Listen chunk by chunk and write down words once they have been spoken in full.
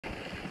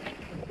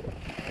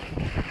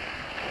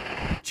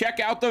Check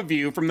out the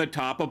view from the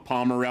top of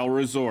Pomerelle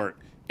Resort.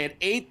 At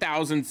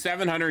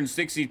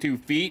 8,762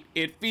 feet,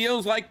 it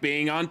feels like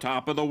being on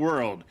top of the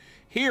world.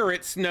 Here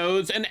it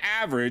snows an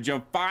average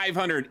of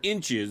 500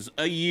 inches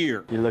a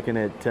year. You're looking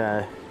at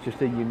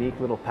just a unique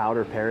little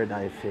powder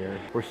paradise here.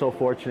 We're so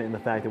fortunate in the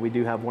fact that we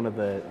do have one of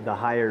the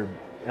higher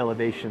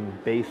elevation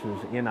bases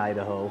in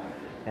Idaho,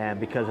 and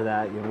because of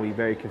that, we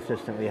very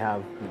consistently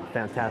have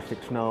fantastic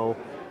snow.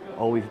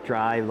 Always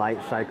dry, light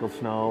cycle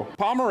snow.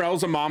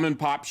 Pomerelle's a mom and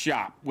pop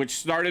shop, which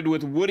started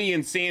with Woody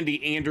and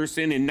Sandy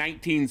Anderson in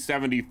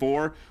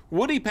 1974.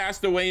 Woody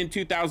passed away in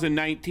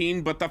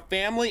 2019, but the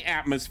family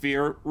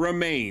atmosphere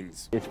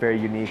remains. It's very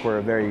unique. We're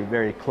a very,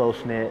 very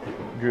close-knit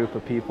group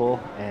of people,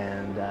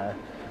 and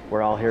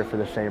we're all here for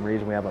the same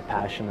reason. We have a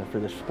passion for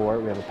the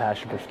sport. We have a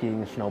passion for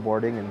skiing and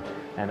snowboarding,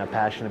 and a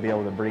passion to be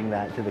able to bring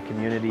that to the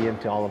community and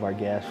to all of our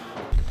guests.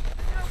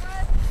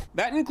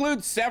 That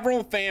includes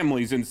several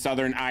families in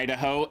southern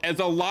Idaho,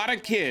 as a lot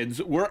of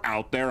kids were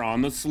out there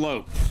on the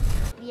slopes.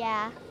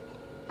 Yeah.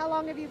 How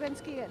long have you been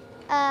skiing?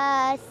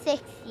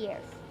 6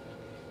 years.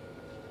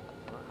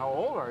 How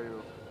old are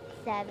you?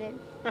 7.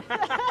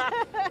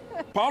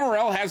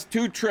 Pomerelle has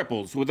 2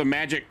 triples with a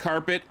magic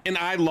carpet, and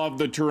I love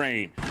the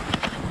terrain.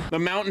 The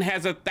mountain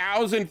has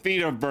 1,000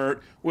 feet of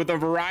vert with a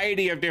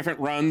variety of different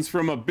runs,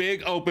 from a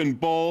big open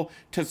bowl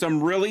to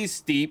some really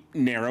steep,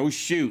 narrow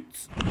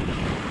chutes.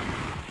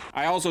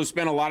 I also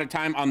spent a lot of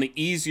time on the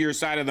easier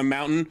side of the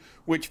mountain,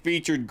 which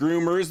featured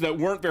groomers that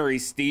weren't very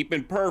steep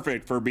and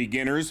perfect for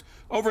beginners.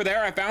 Over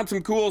there, I found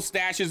some cool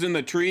stashes in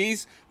the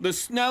trees. The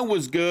snow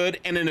was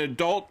good, and an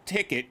adult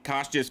ticket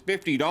cost just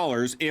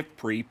 $50 if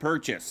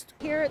pre-purchased.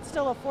 Here it's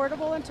still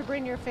affordable and to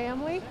bring your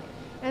family.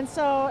 And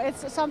so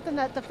it's something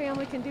that the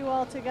family can do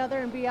all together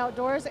and be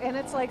outdoors, and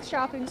it's like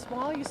shopping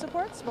small, you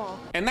support small.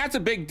 And that's a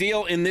big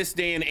deal in this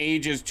day and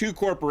age, as 2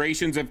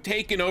 corporations have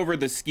taken over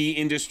the ski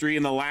industry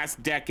in the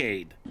last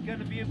decade. It's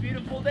gonna be a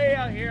beautiful day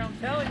out here, I'm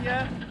telling you.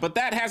 But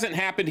that hasn't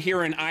happened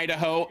here in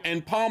Idaho,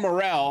 and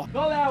Pomerelle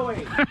Go that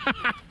way.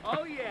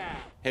 Oh yeah.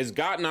 has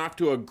gotten off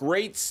to a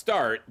great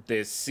start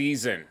this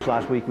season.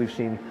 Last week we've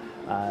seen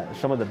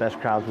some of the best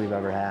crowds we've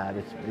ever had.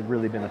 It's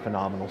really been a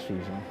phenomenal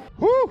season.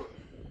 Woo!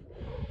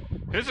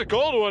 It's a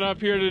cold one up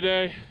here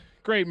today.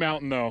 Great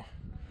mountain though.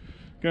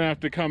 Gonna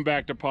have to come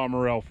back to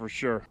Pomerelle for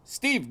sure.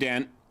 Steve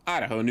Dent,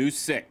 Idaho News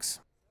 6.